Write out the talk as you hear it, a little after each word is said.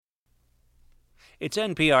It's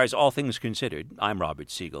NPR's All Things Considered. I'm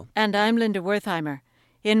Robert Siegel. And I'm Linda Wertheimer.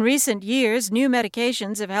 In recent years, new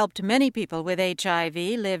medications have helped many people with HIV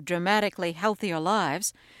live dramatically healthier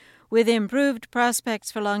lives. With improved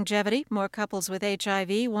prospects for longevity, more couples with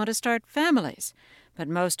HIV want to start families. But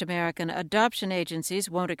most American adoption agencies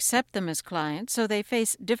won't accept them as clients, so they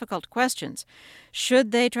face difficult questions.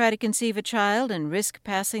 Should they try to conceive a child and risk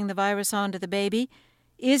passing the virus on to the baby?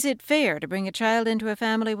 Is it fair to bring a child into a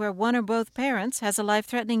family where one or both parents has a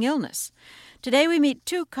life-threatening illness? Today we meet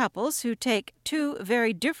two couples who take two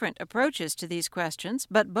very different approaches to these questions,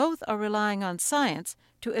 but both are relying on science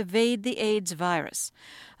to evade the AIDS virus.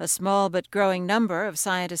 A small but growing number of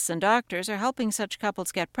scientists and doctors are helping such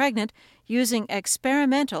couples get pregnant using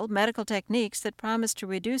experimental medical techniques that promise to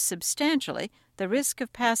reduce substantially the risk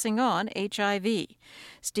of passing on HIV.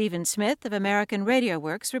 Stephen Smith of American Radio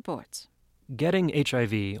Works reports. Getting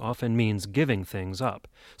HIV often means giving things up,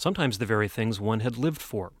 sometimes the very things one had lived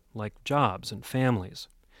for, like jobs and families.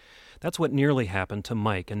 That's what nearly happened to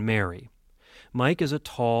Mike and Mary. Mike is a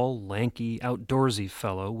tall, lanky, outdoorsy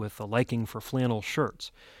fellow with a liking for flannel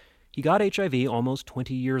shirts. He got HIV almost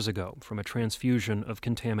 20 years ago from a transfusion of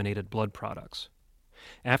contaminated blood products.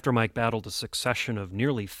 After Mike battled a succession of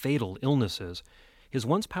nearly fatal illnesses, his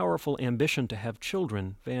once powerful ambition to have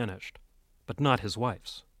children vanished, but not his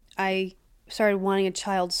wife's. I started wanting a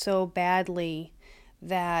child so badly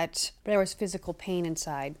that there was physical pain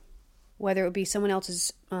inside, whether it would be someone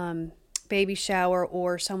else's baby shower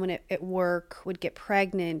or someone at work would get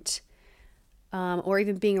pregnant, or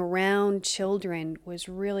even being around children was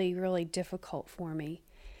really, really difficult for me.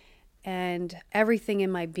 And everything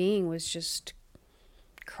in my being was just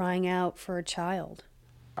crying out for a child.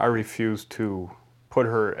 I refused to put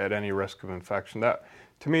her at any risk of infection. That,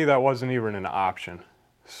 to me, that wasn't even an option.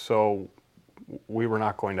 So we were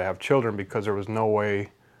not going to have children because there was no way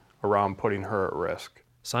around putting her at risk.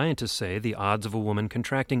 Scientists say the odds of a woman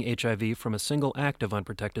contracting HIV from a single act of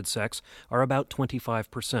unprotected sex are about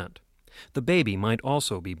 25%. The baby might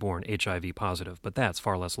also be born HIV positive, but that's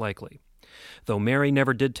far less likely. Though Mary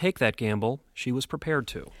never did take that gamble, she was prepared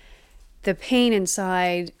to. The pain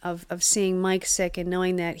inside of seeing Mike sick and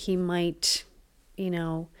knowing that he might,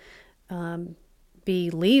 be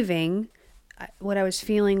leaving, what I was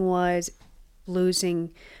feeling was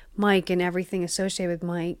losing Mike and everything associated with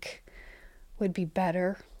Mike would be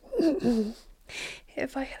better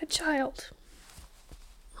if I had a child.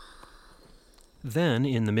 Then,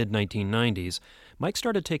 in the mid-1990s, Mike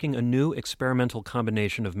started taking a new experimental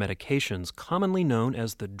combination of medications commonly known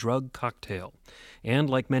as the drug cocktail. And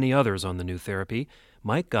like many others on the new therapy,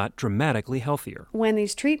 Mike got dramatically healthier. When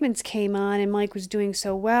these treatments came on and Mike was doing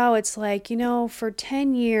so well, it's like, for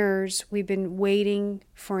 10 years we've been waiting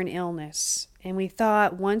for an illness. And we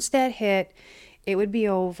thought once that hit, it would be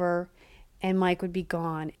over and Mike would be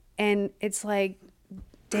gone. And it's like,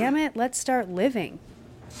 damn it, let's start living.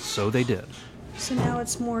 So they did. So now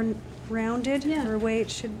it's more rounded, or the way it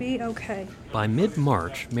should be? Okay. By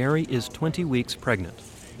mid-March, Mary is 20 weeks pregnant.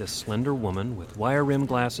 This slender woman with wire-rimmed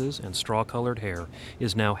glasses and straw-colored hair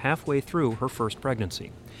is now halfway through her first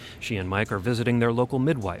pregnancy. She and Mike are visiting their local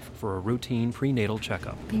midwife for a routine prenatal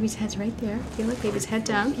checkup. Baby's head's right there. Feel it? Baby's head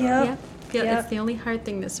down. Yep. It's the only hard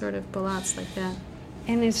thing that sort of ballots like that.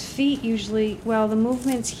 And his feet usually, the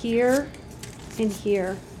movement's here and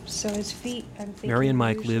here. So his feet, I'm thinking... Mary and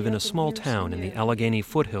Mike live in a small town in the Allegheny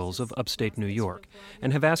foothills of upstate New York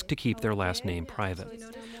and have asked to keep their last name private.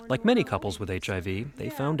 Like many couples with HIV, they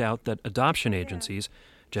found out that adoption agencies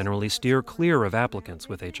generally steer clear of applicants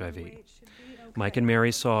with HIV. Mike and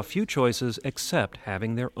Mary saw few choices except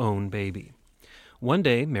having their own baby. One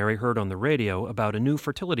day, Mary heard on the radio about a new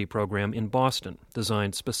fertility program in Boston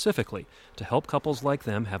designed specifically to help couples like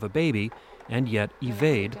them have a baby and yet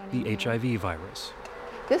evade the HIV virus.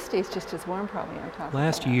 This stays just as warm probably on top.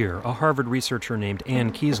 Last year, a Harvard researcher named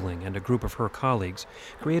Ann Kiesling and a group of her colleagues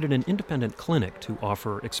created an independent clinic to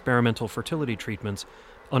offer experimental fertility treatments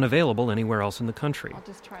unavailable anywhere else in the country.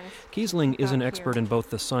 Kiesling is an expert in both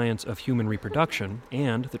the science of human reproduction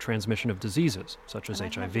and the transmission of diseases, such as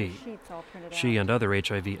HIV. She and other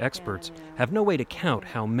HIV experts have no way to count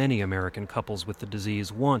how many American couples with the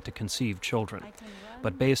disease want to conceive children.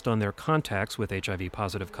 But based on their contacts with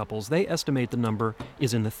HIV-positive couples, they estimate the number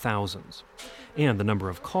is in the thousands. And the number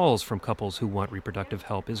of calls from couples who want reproductive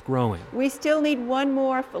help is growing. We still need one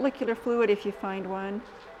more follicular fluid if you find one.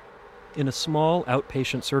 In a small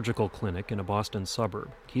outpatient surgical clinic in a Boston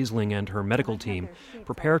suburb, Kiesling and her medical team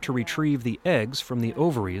prepare to retrieve the eggs from the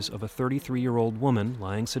ovaries of a 33-year-old woman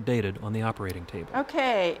lying sedated on the operating table.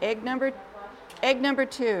 Okay, egg number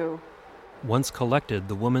 2. Once collected,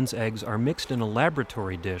 the woman's eggs are mixed in a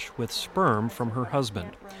laboratory dish with sperm from her husband.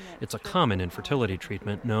 It's a common infertility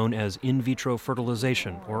treatment known as in vitro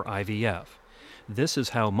fertilization, or IVF. This is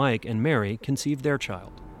how Mike and Mary conceived their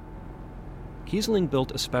child. Kiesling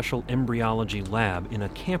built a special embryology lab in a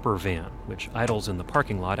camper van, which idles in the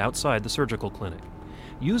parking lot outside the surgical clinic.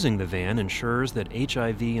 Using the van ensures that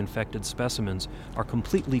HIV-infected specimens are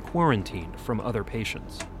completely quarantined from other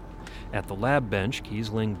patients. At the lab bench,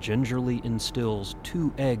 Kiesling gingerly instills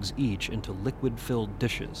 2 eggs each into liquid-filled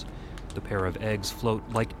dishes. The pair of eggs float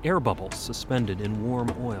like air bubbles suspended in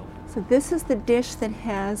warm oil. So this is the dish that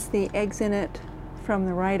has the eggs in it from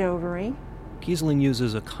the right ovary. Kiesling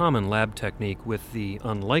uses a common lab technique with the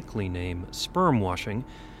unlikely name sperm washing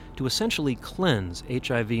to essentially cleanse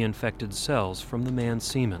HIV-infected cells from the man's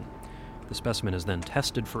semen. The specimen is then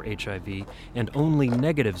tested for HIV, and only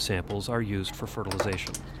negative samples are used for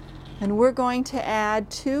fertilization. And we're going to add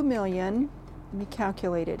 2 million, let me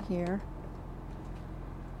calculate it here,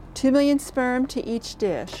 2 million sperm to each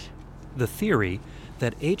dish. The theory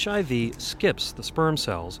that HIV skips the sperm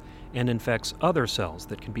cells and infects other cells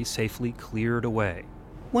that can be safely cleared away.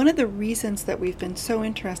 One of the reasons that we've been so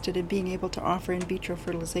interested in being able to offer in vitro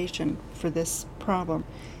fertilization for this problem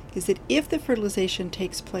is that if the fertilization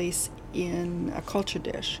takes place in a culture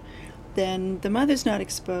dish, then the mother's not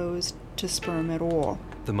exposed to sperm at all.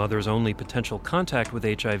 The mother's only potential contact with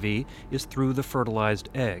HIV is through the fertilized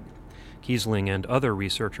egg. Kiesling and other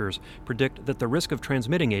researchers predict that the risk of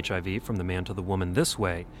transmitting HIV from the man to the woman this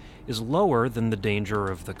way is lower than the danger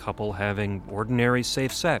of the couple having ordinary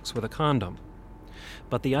safe sex with a condom.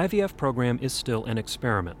 But the IVF program is still an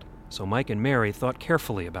experiment, so Mike and Mary thought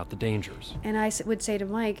carefully about the dangers. And I would say to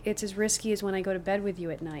Mike, it's as risky as when I go to bed with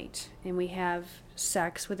you at night and we have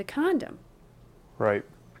sex with a condom. Right,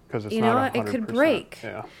 because it's not 100%. It could break.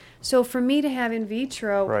 Yeah. So for me to have in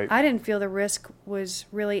vitro, Right. I didn't feel the risk was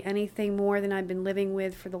really anything more than I've been living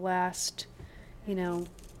with for the last,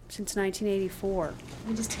 since 1984. Let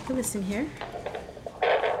me just take a listen here.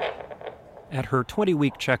 At her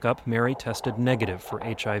 20-week checkup, Mary tested negative for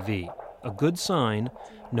HIV. A good sign,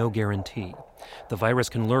 no guarantee. The virus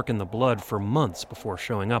can lurk in the blood for months before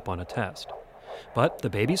showing up on a test. But the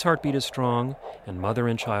baby's heartbeat is strong, and mother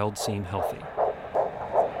and child seem healthy.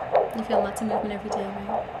 You feel lots of movement every day,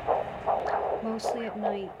 right? Mostly at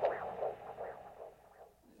night.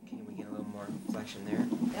 Can we get a little more flexion there?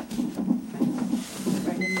 Yep.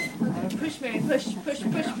 Right in there. Okay. Push, Mary, push, push,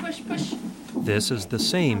 push, push, push. This is the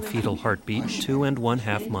same fetal heartbeat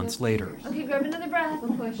 2.5 months later. Okay, grab another breath.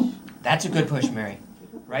 We'll push. That's a good push, Mary.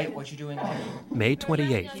 Right? What you doing there? May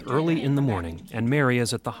 28th, early in the morning, and Mary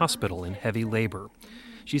is at the hospital in heavy labor.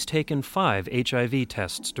 She's taken 5 HIV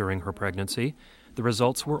tests during her pregnancy. The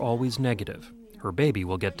results were always negative. Her baby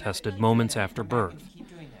will get tested moments after birth.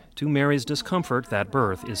 To Mary's discomfort, that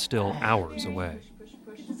birth is still hours away.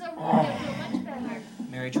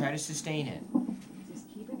 Mary, try to sustain it. Just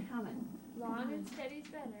keep it coming. Long and steady's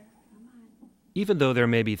better. Come on. Even though there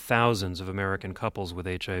may be thousands of American couples with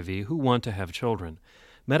HIV who want to have children,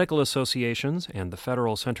 medical associations and the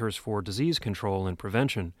Federal Centers for Disease Control and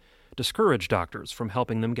Prevention discourage doctors from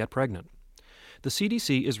helping them get pregnant. The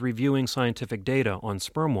CDC is reviewing scientific data on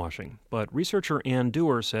sperm washing, but researcher Ann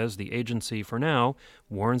Dewar says the agency, for now,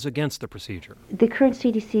 warns against the procedure. The current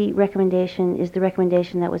CDC recommendation is the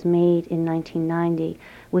recommendation that was made in 1990,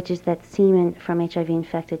 which is that semen from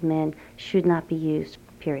HIV-infected men should not be used,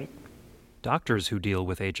 period. Doctors who deal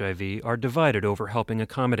with HIV are divided over helping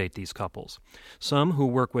accommodate these couples. Some who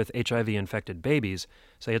work with HIV-infected babies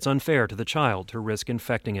say it's unfair to the child to risk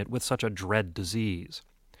infecting it with such a dread disease.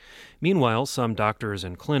 Meanwhile, some doctors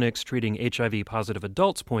and clinics treating HIV-positive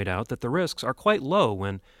adults point out that the risks are quite low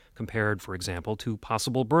when compared, for example, to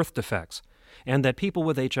possible birth defects, and that people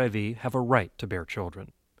with HIV have a right to bear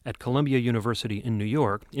children. At Columbia University in New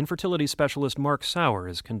York, infertility specialist Mark Sauer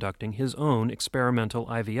is conducting his own experimental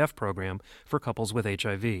IVF program for couples with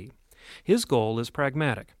HIV. His goal is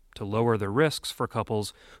pragmatic, to lower the risks for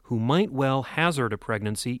couples who might well hazard a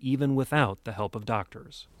pregnancy even without the help of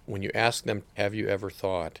doctors. When you ask them, have you ever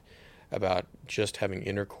thought about just having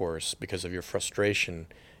intercourse because of your frustration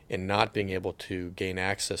in not being able to gain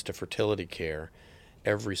access to fertility care,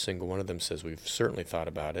 every single one of them says we've certainly thought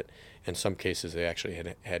about it. In some cases, they actually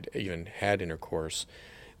had intercourse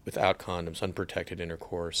without condoms, unprotected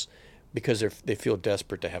intercourse, because they feel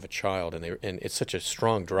desperate to have a child, and it's such a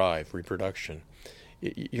strong drive, reproduction.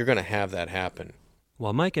 You're going to have that happen.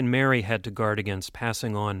 While Mike and Mary had to guard against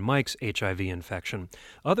passing on Mike's HIV infection,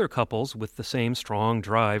 other couples with the same strong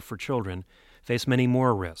drive for children face many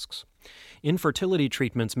more risks. Infertility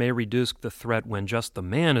treatments may reduce the threat when just the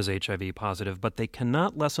man is HIV positive, but they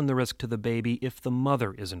cannot lessen the risk to the baby if the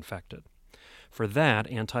mother is infected. For that,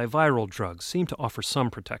 antiviral drugs seem to offer some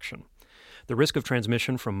protection. The risk of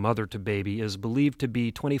transmission from mother to baby is believed to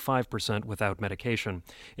be 25% without medication.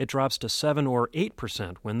 It drops to 7 or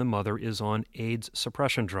 8% when the mother is on AIDS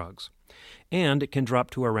suppression drugs. And it can drop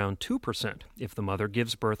to around 2% if the mother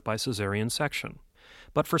gives birth by cesarean section.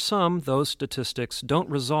 But for some, those statistics don't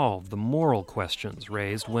resolve the moral questions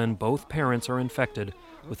raised when both parents are infected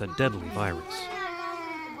with a deadly virus.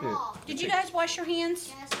 Did you guys wash your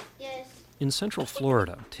hands? Yes. In Central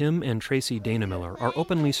Florida, Tim and Tracy Danamiller are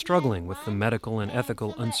openly struggling with the medical and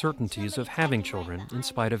ethical uncertainties of having children in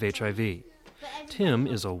spite of HIV. Tim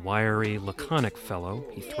is a wiry, laconic fellow.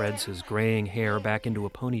 He threads his graying hair back into a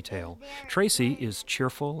ponytail. Tracy is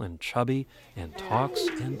cheerful and chubby and talks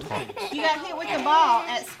and talks. You got hit with the ball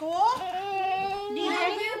at school?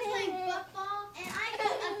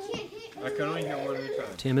 I can only hear one at a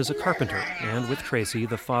time. Tim is a carpenter and, with Tracy,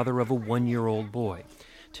 the father of a 1-year-old boy.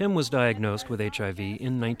 Tim was diagnosed with HIV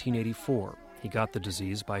in 1984. He got the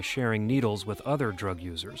disease by sharing needles with other drug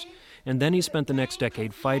users, and then he spent the next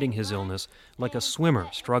decade fighting his illness like a swimmer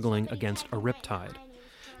struggling against a riptide.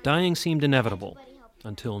 Dying seemed inevitable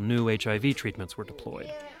until new HIV treatments were deployed.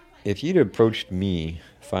 If you'd approached me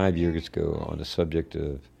 5 years ago on the subject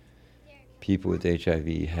of people with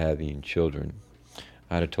HIV having children,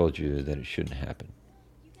 I'd have told you that it shouldn't happen.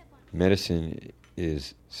 Medicine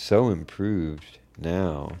is so improved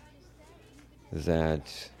now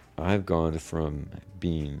that I've gone from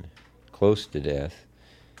being close to death,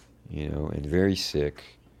 and very sick,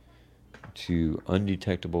 to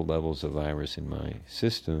undetectable levels of virus in my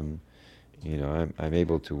system. I'm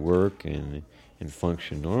able to work and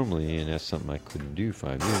function normally, and that's something I couldn't do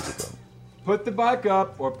 5 years ago. Put the bike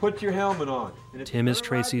up or put your helmet on. Tim is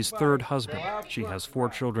Tracy's third husband. She has 4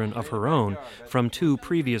 children of her own from 2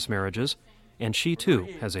 previous marriages, and she too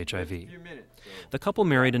has HIV. The couple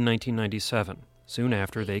married in 1997. Soon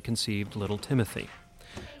after, they conceived little Timothy.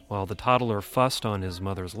 While the toddler fussed on his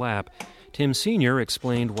mother's lap, Tim Sr.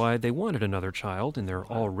 explained why they wanted another child in their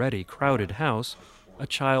already crowded house, a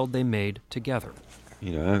child they made together.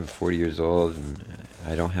 I'm 40 years old, and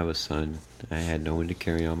I don't have a son. I had no one to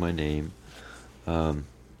carry on my name. And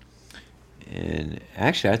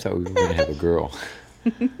actually, I thought we were going to have a girl.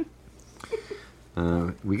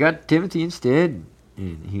 We got Timothy instead,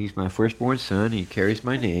 and he's my firstborn son. He carries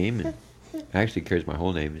my name, and actually carries my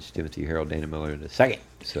whole name. It's Timothy Harold Danamiller II.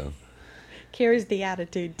 So carries the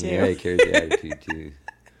attitude too. Yeah, he carries the attitude too.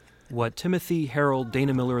 What Timothy Harold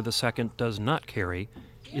Danamiller II does not carry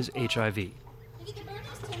is HIV.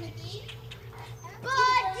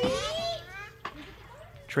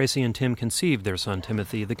 Tracy and Tim conceived their son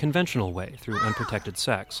Timothy the conventional way, through unprotected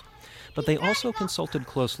sex. But they also consulted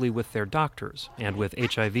closely with their doctors and with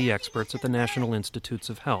HIV experts at the National Institutes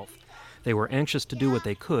of Health. They were anxious to do what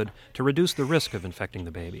they could to reduce the risk of infecting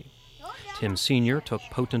the baby. Tim Sr. took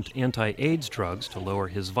potent anti-AIDS drugs to lower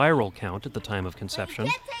his viral count at the time of conception.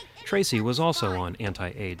 Tracy was also on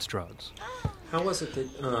anti-AIDS drugs. How was it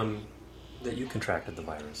that you contracted the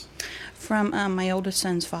virus? From my oldest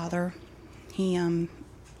son's father.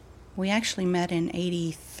 We actually met in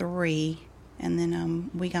 '83, and then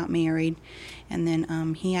we got married, and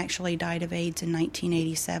then he actually died of AIDS in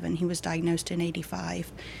 1987. He was diagnosed in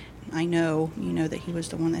 '85. I know, that he was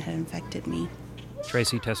the one that had infected me.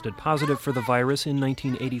 Tracy tested positive for the virus in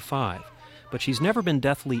 1985, but she's never been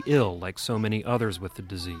deathly ill like so many others with the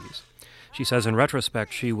disease. She says in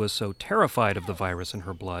retrospect she was so terrified of the virus in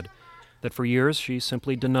her blood that for years she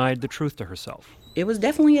simply denied the truth to herself. It was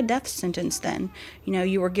definitely a death sentence then.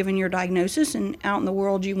 You were given your diagnosis, and out in the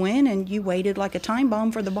world you went, and you waited like a time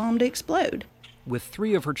bomb for the bomb to explode. With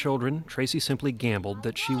 3 of her children, Tracy simply gambled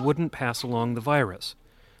that she wouldn't pass along the virus.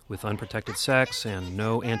 With unprotected sex and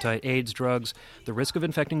no anti-AIDS drugs, the risk of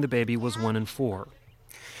infecting the baby was 1 in 4.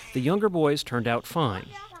 The younger boys turned out fine,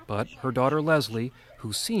 but her daughter Leslie,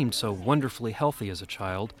 who seemed so wonderfully healthy as a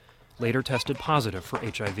child, later tested positive for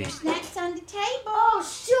HIV. Snacks on the table. Oh,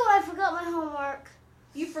 shoot, I forgot my homework.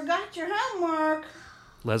 You forgot your homework.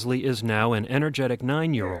 Leslie is now an energetic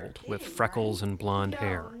 9-year-old with freckles and blonde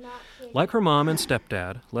hair. Like her mom and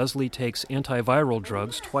stepdad, Leslie takes antiviral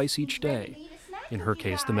drugs twice each day. In her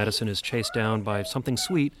case, the medicine is chased down by something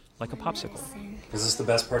sweet, like a popsicle. Is this the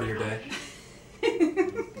best part of your day?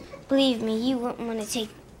 Believe me, you wouldn't want to take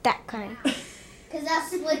that kind. Because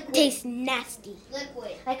that's liquid. Tastes nasty.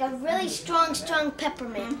 Liquid. Like a really strong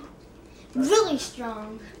peppermint. Really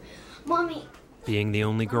strong. Mommy, Being the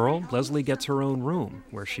only girl, Leslie gets her own room,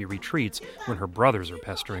 where she retreats when her brothers are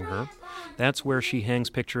pestering her. That's where she hangs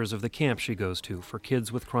pictures of the camp she goes to for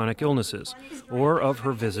kids with chronic illnesses, or of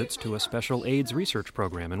her visits to a special AIDS research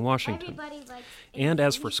program in Washington. And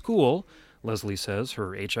as for school, Leslie says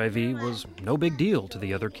her HIV was no big deal to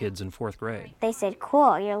the other kids in 4th grade. They said,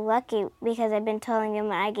 cool, you're lucky, because I've been telling them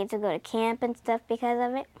I get to go to camp and stuff because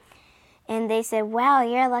of it. And they said, wow,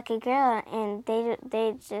 you're a lucky girl, and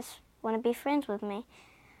they just want to be friends with me.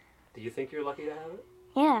 Do you think you're lucky to have it?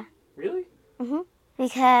 Yeah. Really? Mm-hmm.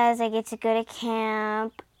 Because I get to go to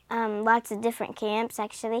camp, lots of different camps,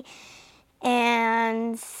 actually.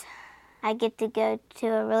 And I get to go to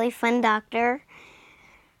a really fun doctor.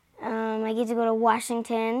 I get to go to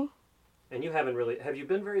Washington. And you haven't really... Have you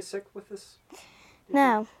been very sick with this?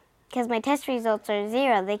 No, because my test results are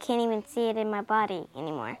 0. They can't even see it in my body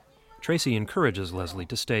anymore. Tracy encourages Leslie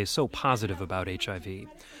to stay so positive about HIV.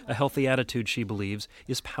 A healthy attitude, she believes,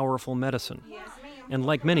 is powerful medicine. And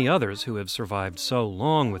like many others who have survived so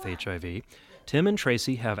long with HIV, Tim and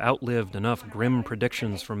Tracy have outlived enough grim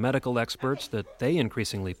predictions from medical experts that they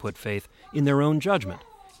increasingly put faith in their own judgment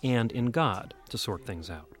and in God to sort things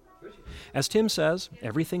out. As Tim says,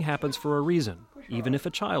 everything happens for a reason, even if a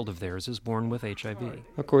child of theirs is born with HIV.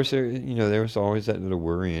 Of course, there was always that little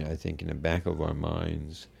worry, I think, in the back of our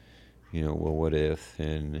minds. Well, what if?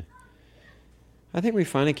 And I think we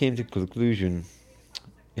finally came to the conclusion,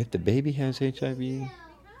 if the baby has HIV,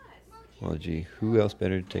 well, gee, who else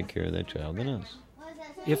better to take care of that child than us?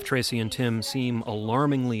 If Tracy and Tim seem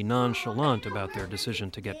alarmingly nonchalant about their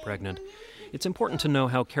decision to get pregnant, it's important to know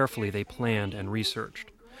how carefully they planned and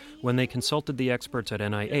researched. When they consulted the experts at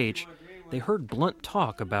NIH, they heard blunt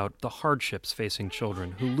talk about the hardships facing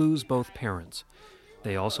children who lose both parents.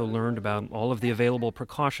 They also learned about all of the available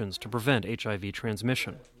precautions to prevent HIV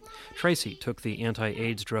transmission. Tracy took the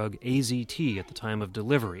anti-AIDS drug AZT at the time of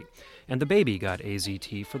delivery, and the baby got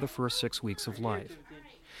AZT for the first 6 weeks of life.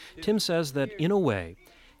 Tim says that, in a way,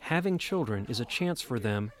 having children is a chance for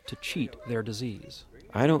them to cheat their disease.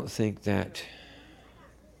 I don't think that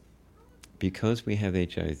because we have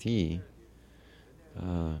HIV,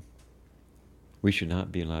 we should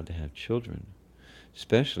not be allowed to have children,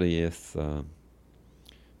 especially if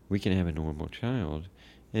we can have a normal child.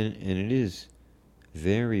 And it is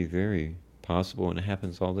very, very possible, and it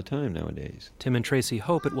happens all the time nowadays. Tim and Tracy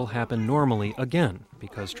hope it will happen normally again,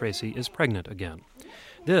 because Tracy is pregnant again.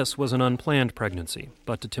 This was an unplanned pregnancy,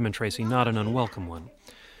 but to Tim and Tracy, not an unwelcome one.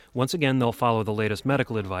 Once again, they'll follow the latest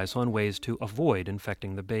medical advice on ways to avoid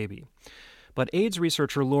infecting the baby. But AIDS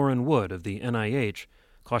researcher Lauren Wood of the NIH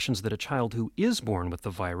cautions that a child who is born with the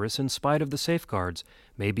virus, in spite of the safeguards,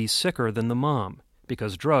 may be sicker than the mom,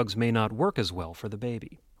 because drugs may not work as well for the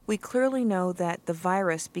baby. We clearly know that the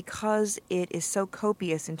virus, because it is so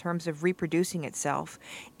copious in terms of reproducing itself,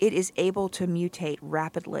 it is able to mutate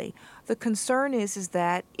rapidly. The concern is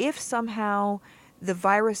that if somehow the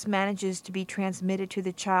virus manages to be transmitted to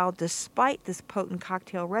the child despite this potent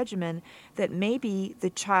cocktail regimen, that maybe the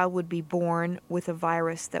child would be born with a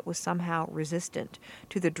virus that was somehow resistant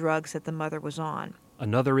to the drugs that the mother was on.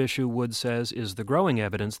 Another issue, Wood says, is the growing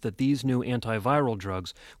evidence that these new antiviral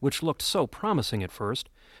drugs, which looked so promising at first,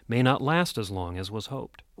 may not last as long as was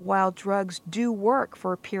hoped. While drugs do work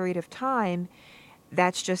for a period of time,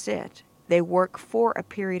 that's just it. They work for a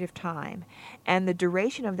period of time, and the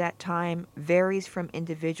duration of that time varies from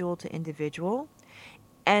individual to individual.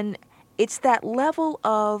 And it's that level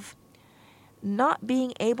of not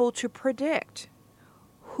being able to predict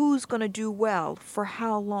who's going to do well for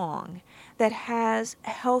how long that has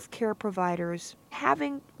healthcare providers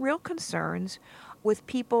having real concerns with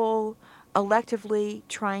people electively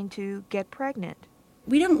trying to get pregnant.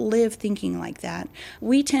 We don't live thinking like that.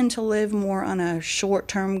 We tend to live more on a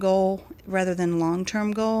short-term goal rather than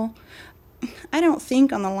long-term goal. I don't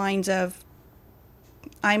think on the lines of,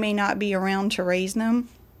 I may not be around to raise them.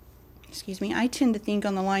 I tend to think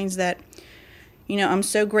on the lines that, I'm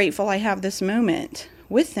so grateful I have this moment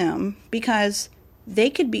with them because they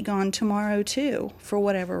could be gone tomorrow too, for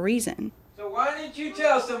whatever reason. So why didn't you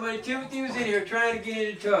tell somebody Timothy was in here trying to get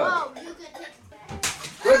in the tub?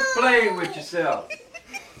 Quit playing with yourself.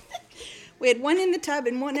 We had one in the tub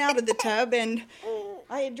and one out of the tub, and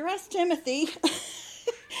I had dressed Timothy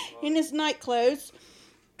in his night clothes.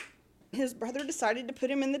 His brother decided to put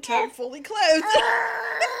him in the tub fully clothed.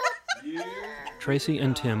 Tracy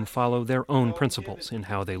and Tim follow their own principles in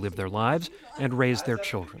how they live their lives and raise their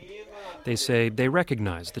children. They say they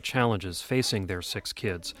recognize the challenges facing their 6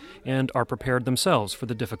 kids and are prepared themselves for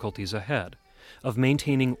the difficulties ahead, of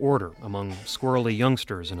maintaining order among squirrely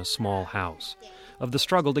youngsters in a small house, of the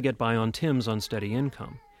struggle to get by on Tim's unsteady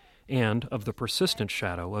income, and of the persistent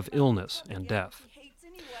shadow of illness and death.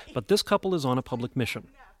 But this couple is on a public mission.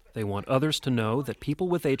 They want others to know that people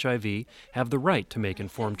with HIV have the right to make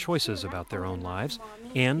informed choices about their own lives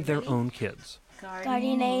and their own kids.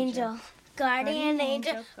 Guardian angel, guardian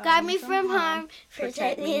angel, guard me from harm,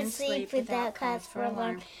 protect me in sleep without cause for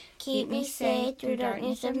alarm. Keep me safe through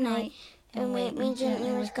darkness of night, and wake me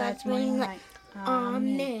gently with God's morning light.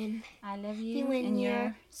 Amen. I love you and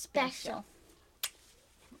you're special.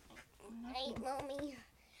 Hey, Mommy.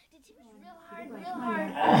 Real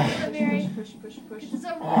hard. Mary. Push. This is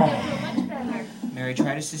over. Much better. Mary,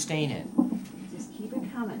 try to sustain it. Just keep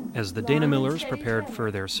it coming. As the Dana Millers prepared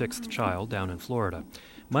for their 6th child down in Florida,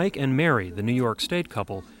 Mike and Mary, the New York State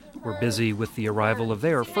couple, were busy with the arrival of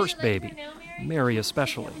their first baby, Mary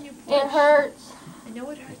especially. It hurts. I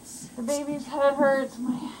know it hurts. The baby's head hurts.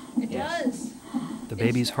 It does. The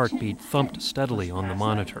baby's heartbeat thumped steadily on the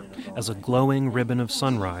monitor as a glowing ribbon of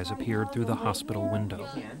sunrise appeared through the hospital window.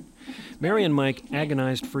 Mary and Mike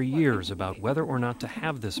agonized for years about whether or not to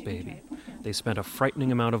have this baby. They spent a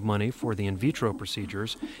frightening amount of money for the in vitro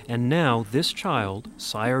procedures, and now this child,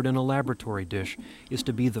 sired in a laboratory dish, is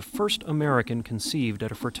to be the first American conceived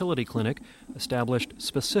at a fertility clinic established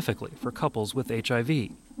specifically for couples with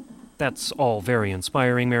HIV. That's all very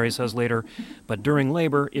inspiring, Mary says later, but during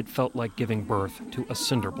labor, it felt like giving birth to a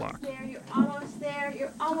cinder block. You're almost there.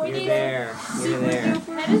 You're almost You're there. You're there.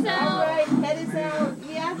 Head is out. Right. Head is out.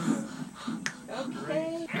 Yes.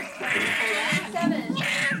 Okay. 7.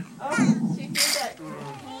 Oh, she feels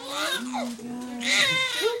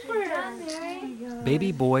that.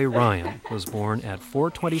 Baby boy Ryan was born at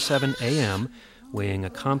 4:27 a.m., weighing a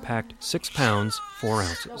compact 6 pounds, 4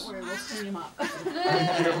 ounces.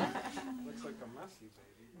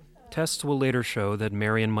 Tests will later show that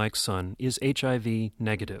Mary and Mike's son is HIV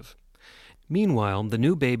negative. Meanwhile, the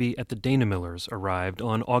new baby at the Dana Millers arrived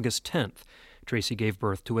on August 10th. Tracy gave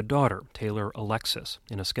birth to a daughter, Taylor Alexis,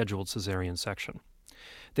 in a scheduled cesarean section.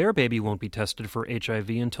 Their baby won't be tested for HIV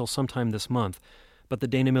until sometime this month, but the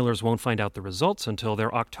Dana Millers won't find out the results until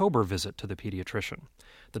their October visit to the pediatrician.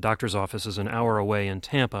 The doctor's office is an hour away in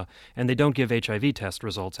Tampa, and they don't give HIV test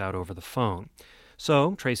results out over the phone.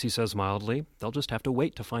 So, Tracy says mildly, they'll just have to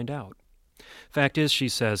wait to find out. Fact is, she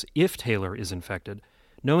says, if Taylor is infected,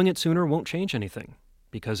 knowing it sooner won't change anything,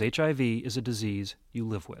 because HIV is a disease you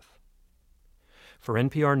live with. For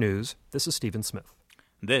NPR News, this is Stephen Smith.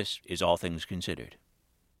 This is All Things Considered.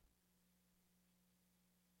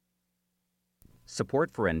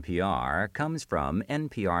 Support for NPR comes from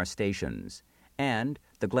NPR stations and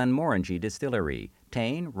the Glenmorangie Distillery,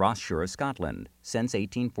 Tain, Ross Shore, Scotland, since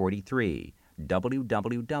 1843.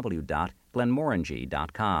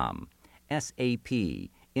 www.glenmorangie.com. SAP,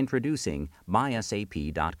 introducing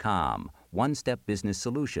MySAP.com, one-step business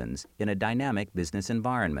solutions in a dynamic business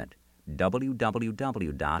environment.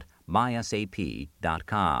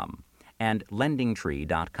 www.mysap.com. And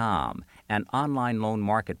LendingTree.com, an online loan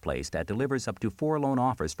marketplace that delivers up to 4 loan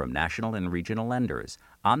offers from national and regional lenders,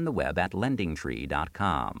 on the web at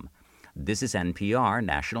LendingTree.com. This is NPR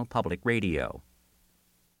National Public Radio.